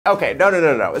Okay, no,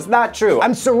 it's not true.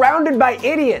 I'm surrounded by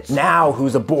idiots. Now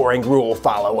who's a boring rule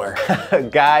follower?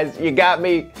 Guys, you got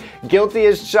me. Guilty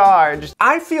as charged.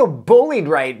 I feel bullied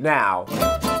right now.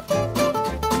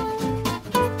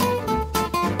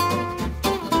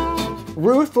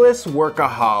 Ruthless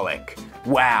workaholic.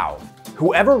 Wow.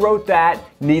 Whoever wrote that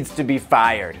needs to be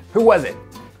fired. Who was it?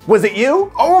 Was it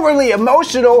you? Overly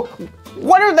emotional?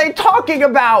 What are they talking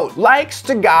about? Likes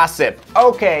to gossip.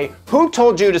 Okay, who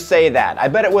told you to say that? I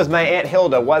bet it was my Aunt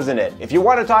Hilda, wasn't it? If you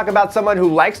want to talk about someone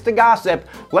who likes to gossip,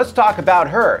 let's talk about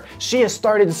her. She has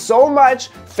started so much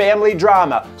family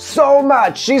drama. So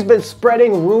much. She's been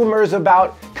spreading rumors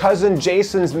about cousin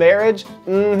Jason's marriage.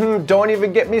 Don't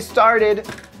even get me started.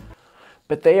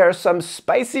 But they are some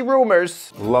spicy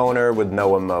rumors. Loner with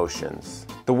no emotions.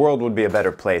 The world would be a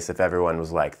better place if everyone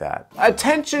was like that.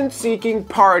 Attention-seeking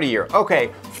partier.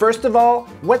 Okay, first of all,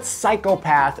 what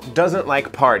psychopath doesn't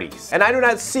like parties? And I do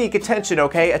not seek attention,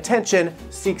 okay? Attention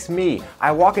seeks me.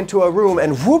 I walk into a room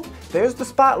and whoop, there's the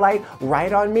spotlight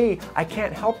right on me. I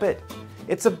can't help it.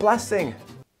 It's a blessing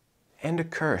and a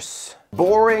curse.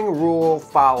 Boring rule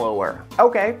follower.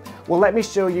 Okay, well let me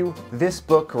show you this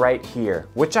book right here,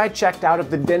 which I checked out of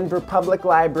the Denver Public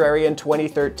Library in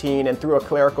 2013, and through a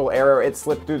clerical error it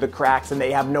slipped through the cracks and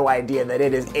they have no idea that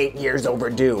it is 8 years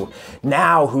overdue.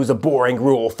 Now who's a boring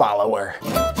rule follower?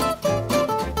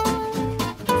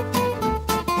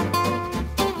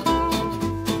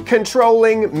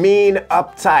 Controlling, mean,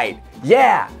 uptight.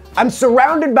 Yeah, I'm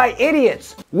surrounded by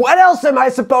idiots. What else am I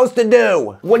supposed to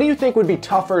do? What do you think would be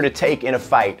tougher to take in a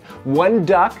fight? One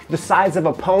duck the size of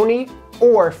a pony,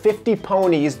 or 50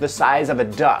 ponies the size of a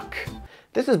duck?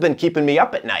 This has been keeping me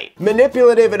up at night.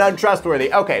 Manipulative and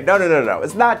untrustworthy. Okay, no,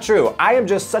 it's not true. I am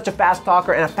just such a fast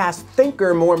talker and a fast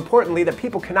thinker, more importantly, that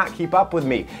people cannot keep up with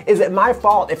me. Is it my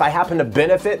fault if I happen to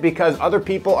benefit because other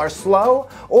people are slow?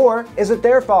 Or is it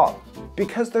their fault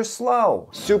because they're slow?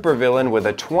 Supervillain with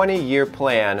a 20-year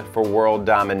plan for world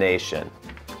domination.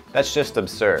 That's just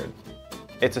absurd.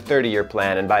 It's a 30-year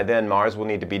plan, and by then Mars will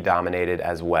need to be dominated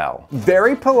as well.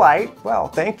 Very polite. Well,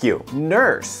 thank you.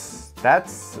 Nurse.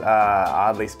 That's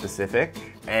oddly specific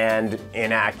and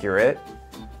inaccurate.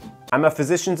 I'm a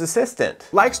physician's assistant.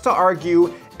 Likes to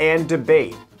argue and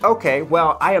debate. Okay,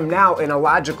 well, I am now in a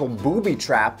logical booby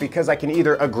trap because I can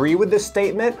either agree with this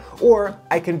statement or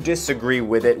I can disagree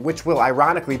with it, which will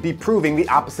ironically be proving the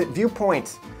opposite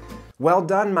viewpoint. Well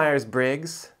done,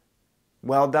 Myers-Briggs.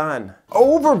 Well done.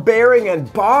 Overbearing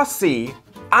and bossy.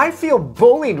 I feel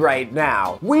bullied right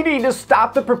now. We need to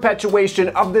stop the perpetuation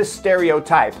of this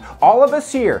stereotype. All of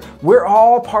us here, we're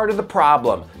all part of the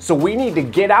problem. So we need to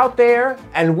get out there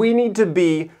and we need to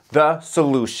be the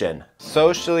solution.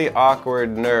 Socially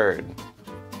awkward nerd.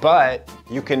 But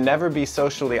you can never be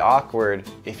socially awkward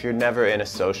if you're never in a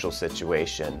social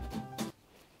situation.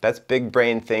 That's big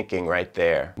brain thinking right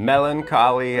there.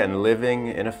 Melancholy and living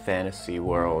in a fantasy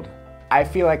world. I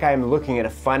feel like I am looking at a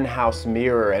funhouse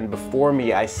mirror and before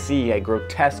me I see a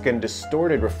grotesque and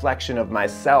distorted reflection of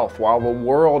myself while the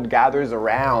world gathers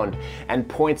around and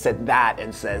points at that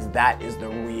and says, that is the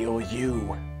real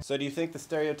you. So do you think the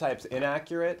stereotype's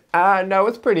inaccurate? No,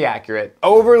 it's pretty accurate.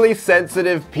 Overly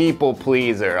sensitive people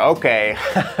pleaser. Okay,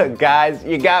 guys,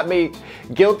 you got me.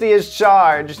 Guilty as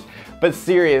charged. But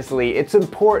seriously, it's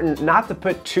important not to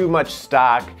put too much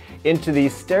stock into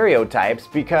these stereotypes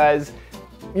because,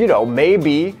 you know,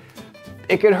 maybe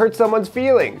it could hurt someone's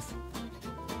feelings.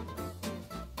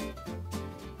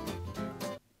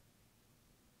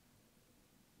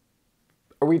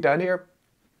 Are we done here?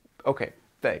 Okay,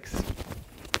 thanks.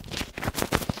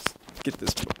 Get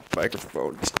this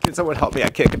microphone. Can someone help me? I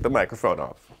can't get the microphone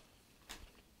off.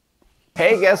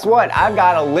 Hey, guess what? I've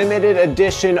got a limited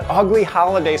edition ugly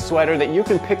holiday sweater that you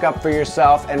can pick up for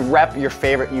yourself and rep your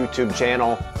favorite YouTube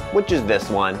channel, which is this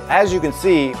one. As you can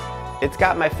see, it's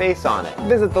got my face on it.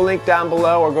 Visit the link down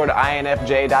below or go to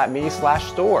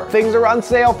infj.me/store. Things are on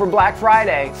sale for Black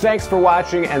Friday. Thanks for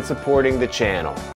watching and supporting the channel.